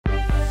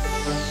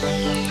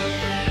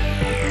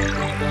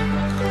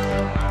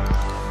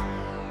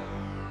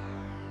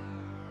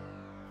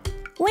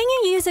When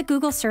you use a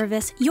Google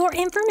service, your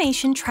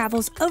information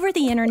travels over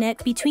the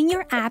internet between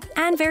your app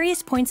and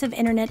various points of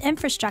internet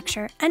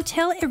infrastructure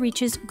until it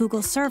reaches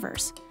Google's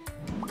servers.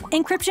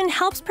 Encryption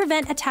helps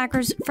prevent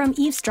attackers from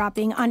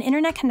eavesdropping on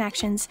internet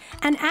connections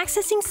and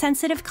accessing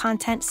sensitive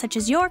content such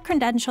as your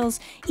credentials,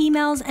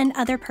 emails, and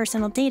other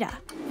personal data.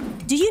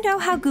 Do you know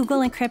how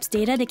Google encrypts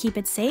data to keep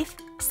it safe?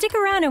 Stick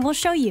around and we'll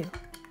show you.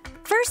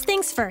 First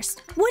things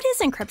first, what is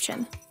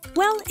encryption?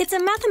 Well, it's a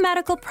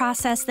mathematical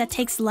process that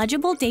takes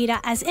legible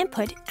data as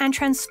input and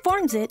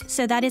transforms it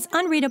so that it's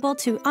unreadable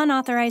to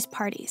unauthorized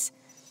parties.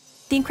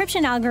 The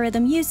encryption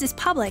algorithm used is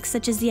public,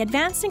 such as the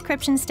Advanced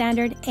Encryption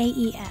Standard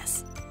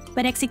AES.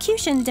 But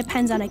execution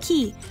depends on a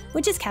key,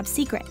 which is kept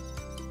secret.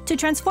 To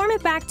transform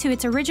it back to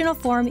its original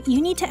form, you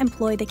need to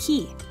employ the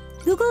key.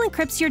 Google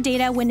encrypts your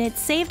data when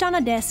it's saved on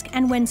a disk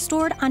and when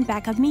stored on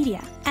backup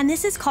media, and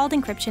this is called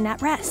encryption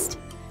at rest.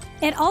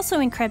 It also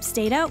encrypts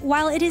data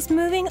while it is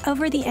moving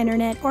over the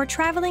internet or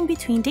traveling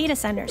between data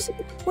centers,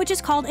 which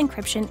is called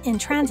encryption in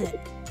transit.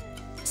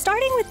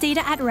 Starting with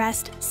data at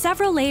rest,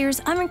 several layers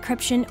of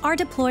encryption are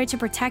deployed to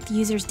protect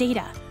users'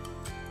 data.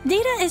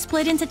 Data is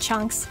split into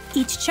chunks.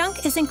 Each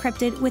chunk is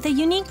encrypted with a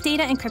unique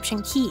data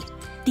encryption key.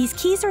 These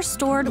keys are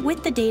stored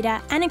with the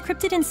data and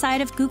encrypted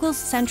inside of Google's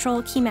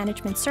central key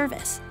management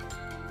service.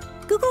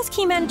 Google's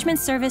key management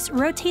service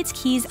rotates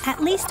keys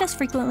at least as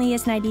frequently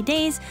as 90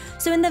 days,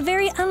 so in the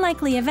very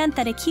unlikely event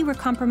that a key were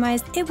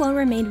compromised, it won't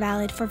remain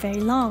valid for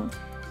very long.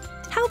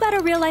 How about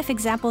a real-life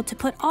example to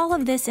put all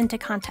of this into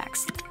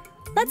context?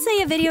 Let's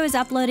say a video is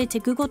uploaded to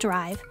Google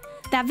Drive.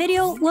 That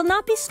video will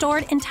not be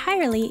stored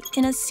entirely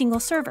in a single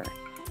server,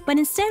 but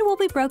instead will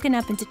be broken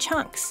up into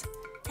chunks,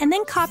 and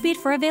then copied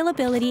for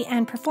availability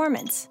and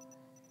performance.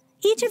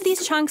 Each of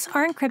these chunks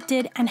are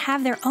encrypted and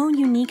have their own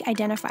unique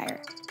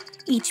identifier.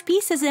 Each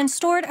piece is then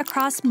stored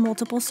across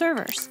multiple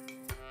servers.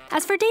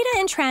 As for data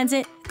in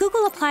transit,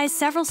 Google applies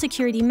several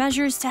security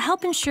measures to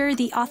help ensure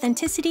the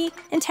authenticity,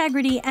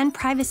 integrity, and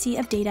privacy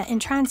of data in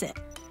transit.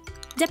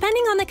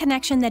 Depending on the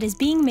connection that is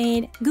being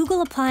made,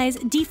 Google applies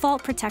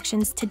default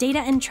protections to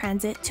data in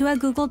transit to a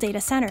Google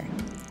data center.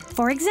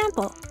 For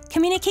example,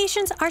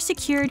 communications are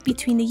secured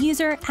between the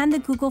user and the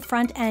Google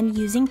front end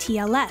using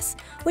TLS,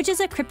 which is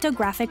a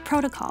cryptographic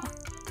protocol.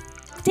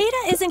 Data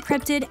is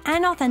encrypted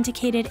and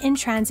authenticated in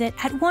transit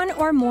at one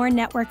or more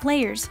network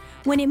layers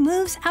when it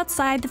moves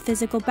outside the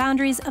physical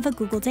boundaries of a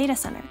Google data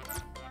center.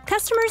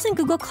 Customers in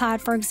Google Cloud,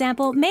 for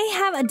example, may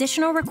have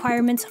additional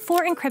requirements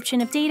for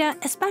encryption of data,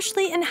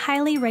 especially in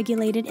highly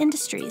regulated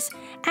industries,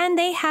 and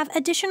they have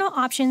additional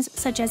options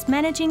such as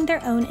managing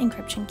their own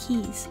encryption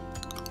keys.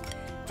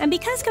 And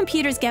because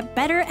computers get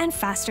better and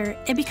faster,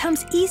 it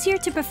becomes easier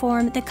to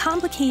perform the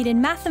complicated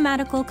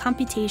mathematical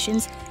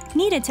computations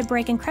needed to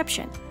break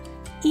encryption.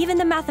 Even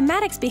the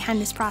mathematics behind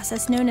this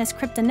process, known as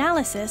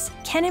cryptanalysis,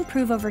 can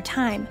improve over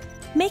time,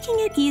 making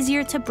it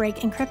easier to break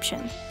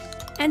encryption.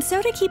 And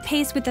so to keep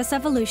pace with this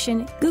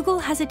evolution, Google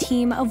has a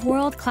team of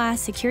world-class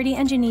security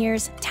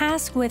engineers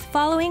tasked with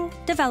following,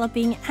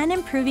 developing, and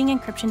improving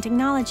encryption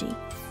technology.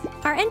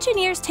 Our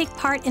engineers take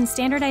part in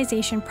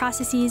standardization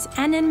processes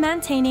and in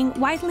maintaining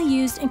widely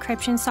used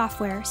encryption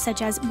software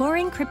such as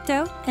Boring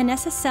Crypto, an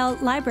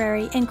SSL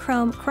library in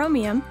Chrome,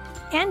 Chromium,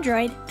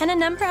 Android, and a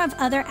number of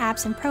other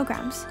apps and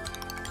programs.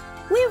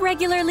 We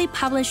regularly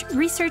publish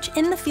research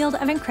in the field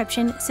of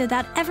encryption so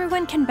that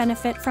everyone can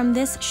benefit from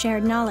this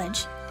shared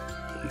knowledge.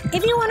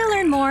 If you want to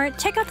learn more,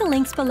 check out the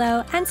links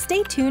below and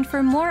stay tuned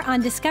for more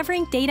on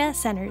discovering data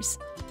centers.